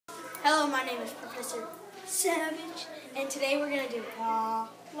Hello, my name is Professor Savage, and today we're going to do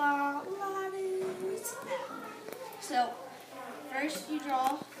lattice math. So, first you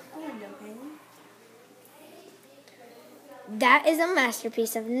draw a window pane. That is a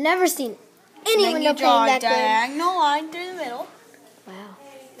masterpiece. I've never seen any Then window you draw pane a that good. diagonal line through the middle. Wow,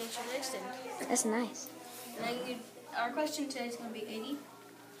 Make sure to extend. that's nice. And then our question today is going to be 80.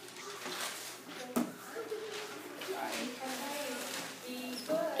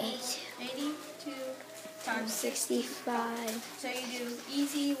 Sorry. 82 times 65. So you do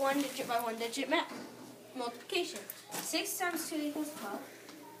easy one digit by one digit math. Multiplication. 6 times 2 equals 12.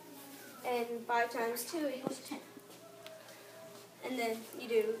 And 5 times 2 equals 10. And then you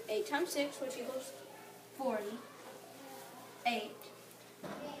do 8 times 6, which equals 40. 8.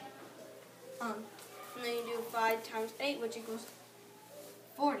 And then you do 5 times 8, which equals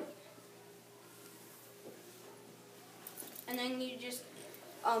 40. And then you just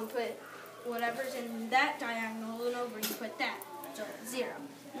put whatever's in that diagonal and over, you put that. So 0.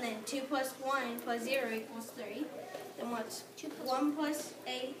 And then 2 plus 1 plus 0 equals 3. Then what's 1 plus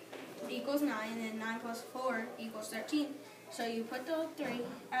 8 equals 9, and then 9 plus 4 equals 13. So you put the 3,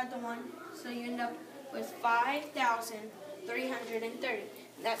 add the 1, so you end up with 5,330.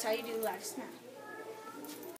 That's how you do lattice math.